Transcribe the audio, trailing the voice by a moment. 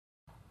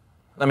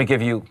Let me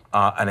give you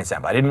an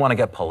example. I didn't want to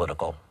get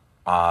political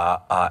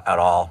at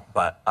all,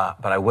 but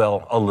I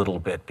will a little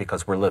bit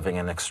because we're living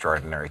in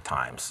extraordinary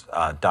times.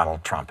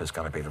 Donald Trump is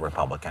going to be the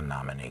Republican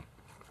nominee,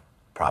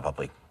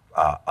 probably,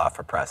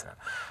 for president.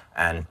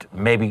 And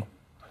maybe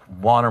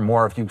one or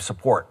more of you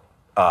support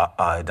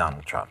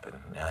Donald Trump. And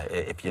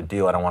if you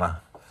do, I don't want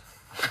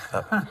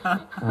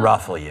to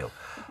ruffle you.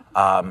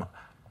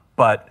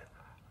 But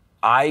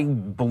I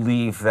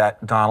believe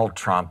that Donald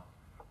Trump,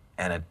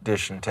 in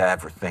addition to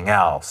everything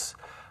else,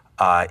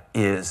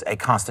 is a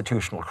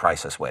constitutional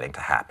crisis waiting to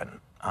happen.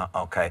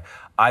 Okay,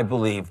 I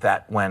believe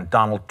that when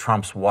Donald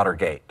Trump's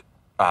Watergate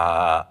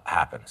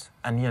happens,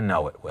 and you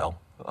know it will,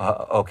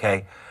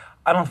 okay,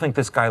 I don't think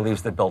this guy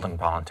leaves the building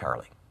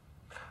voluntarily,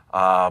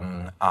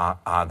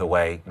 the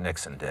way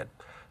Nixon did.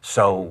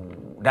 So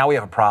now we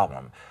have a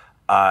problem.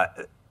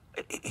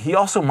 He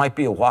also might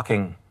be a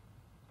walking,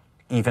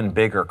 even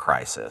bigger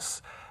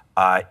crisis,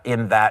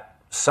 in that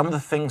some of the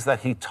things that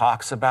he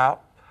talks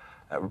about,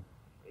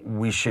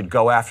 we should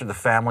go after the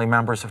family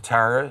members of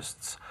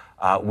terrorists.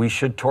 We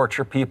should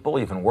torture people,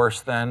 even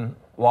worse than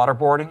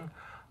waterboarding.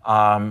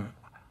 I'm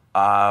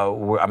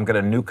going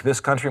to nuke this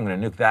country. I'm going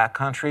to nuke that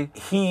country.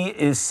 He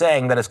is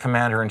saying that as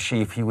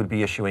commander-in-chief, he would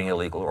be issuing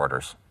illegal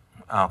orders.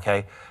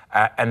 Okay?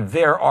 And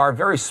there are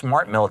very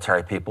smart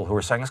military people who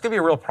are saying it's going to be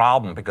a real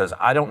problem because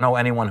I don't know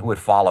anyone who would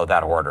follow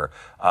that order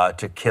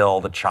to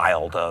kill the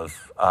child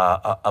of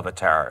a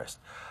terrorist.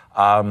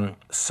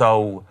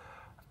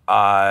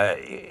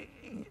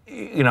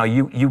 You know,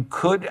 you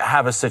could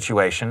have a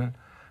situation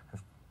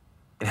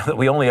that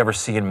we only ever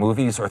see in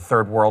movies or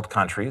third world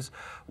countries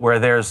where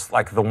there's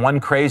like the one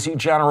crazy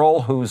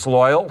general who's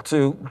loyal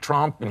to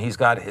Trump and he's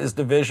got his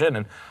division,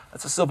 and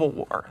that's a civil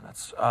war.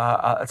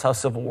 That's how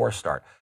civil wars start.